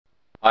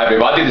Hi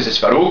everybody, this is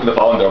Farouk, the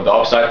founder of the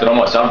website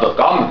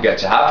ToKnowMyself.com. It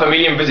gets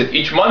 500,000 visits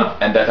each month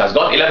and that has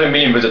got 11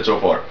 million visits so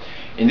far.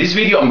 In this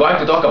video I'm going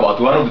to talk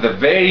about one of the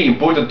very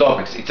important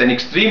topics. It's an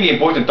extremely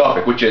important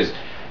topic, which is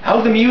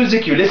how the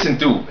music you listen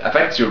to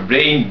affects your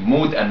brain,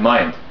 mood and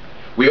mind.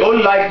 We all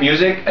like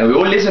music and we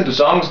all listen to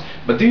songs,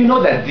 but do you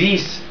know that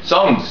these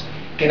songs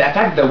can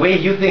affect the way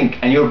you think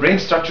and your brain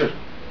structure?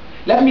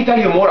 Let me tell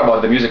you more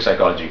about the music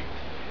psychology.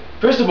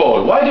 First of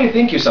all, why do you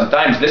think you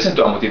sometimes listen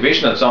to a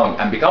motivational song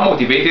and become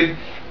motivated,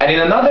 and in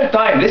another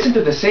time listen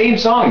to the same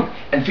song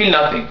and feel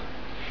nothing?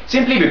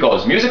 Simply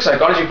because music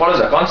psychology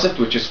follows a concept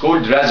which is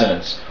called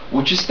resonance,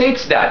 which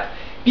states that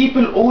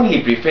people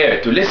only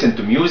prefer to listen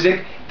to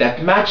music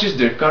that matches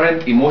their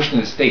current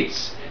emotional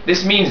states.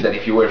 This means that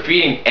if you were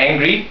feeling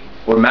angry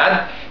or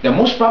mad, then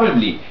most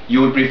probably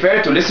you will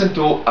prefer to listen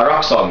to a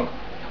rock song.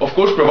 Of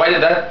course,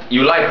 provided that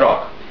you like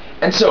rock.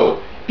 And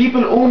so,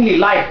 people only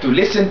like to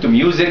listen to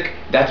music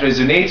that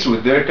resonates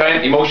with their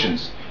current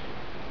emotions.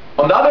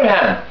 On the other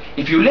hand,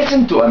 if you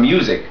listen to a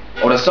music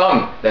or a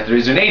song that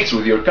resonates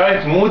with your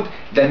current mood,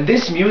 then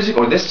this music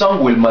or this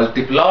song will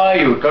multiply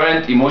your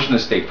current emotional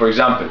state. For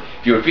example,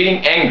 if you're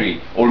feeling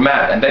angry or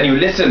mad and then you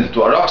listen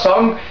to a rock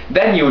song,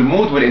 then your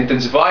mood will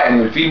intensify and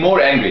you'll feel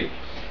more angry.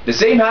 The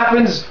same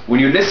happens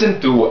when you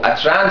listen to a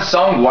trance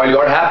song while you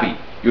are happy.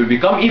 You'll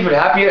become even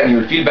happier and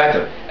you'll feel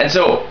better. And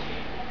so,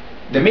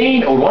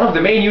 one of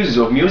the main uses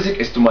of music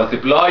is to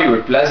multiply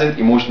your pleasant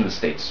emotional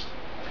states.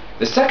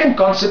 The second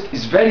concept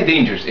is very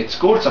dangerous. It's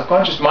called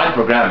subconscious mind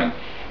programming,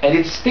 and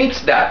it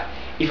states that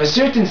if a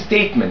certain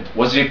statement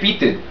was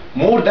repeated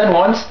more than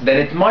once, then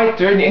it might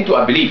turn into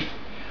a belief.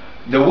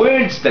 The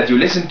words that you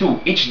listen to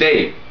each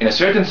day in a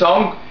certain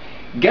song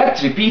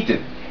get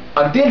repeated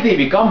until they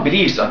become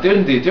beliefs,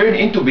 until they turn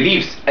into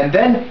beliefs, and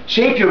then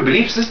shape your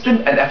belief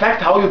system and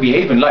affect how you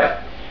behave in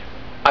life.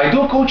 I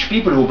do coach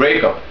people who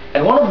break up,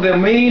 and one of the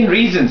main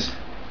reasons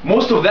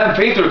most of them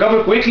fail to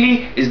recover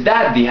quickly is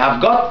that they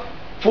have got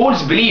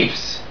false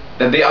beliefs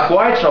that they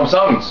acquired from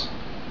songs.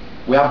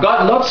 We have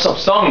got lots of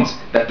songs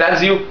that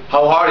tells you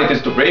how hard it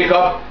is to break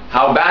up,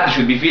 how bad you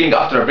should be feeling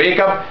after a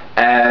breakup,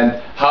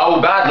 and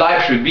how bad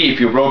life should be if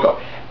you broke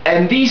up.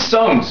 And these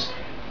songs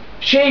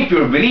shape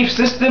your belief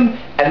system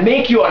and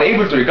make you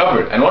unable to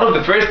recover. And one of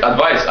the first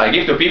advice I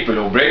give to people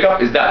who break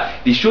up is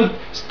that they should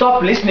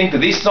stop listening to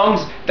these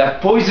songs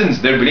that poisons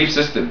their belief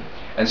system.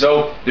 And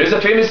so there's a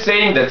famous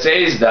saying that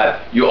says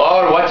that you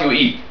are what you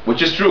eat,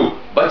 which is true,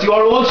 but you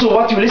are also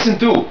what you listen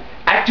to.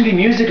 Actually,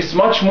 music is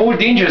much more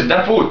dangerous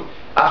than food.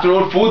 After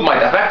all, food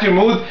might affect your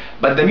mood,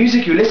 but the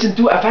music you listen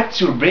to affects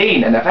your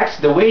brain and affects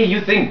the way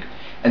you think.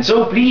 And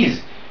so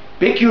please,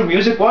 pick your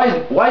music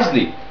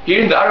wisely.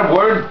 Here in the Arab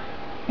world,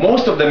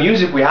 most of the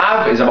music we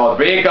have is about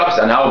breakups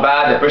and how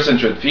bad a person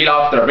should feel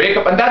after a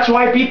breakup, and that's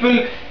why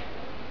people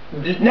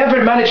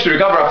never manage to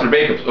recover after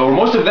breakups, or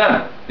most of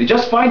them. They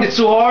just find it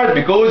so hard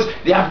because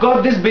they have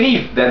got this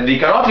belief that they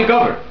cannot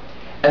recover.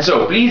 And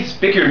so please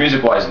pick your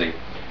music wisely.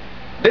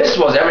 This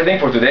was everything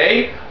for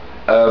today.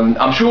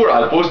 I'm sure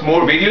I'll post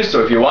more videos,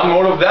 so if you want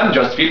more of them,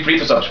 just feel free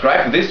to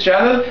subscribe to this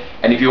channel.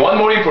 And if you want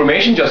more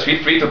information, just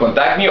feel free to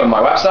contact me on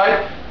my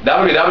website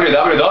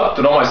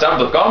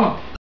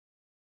www.ToKnowMyself.com.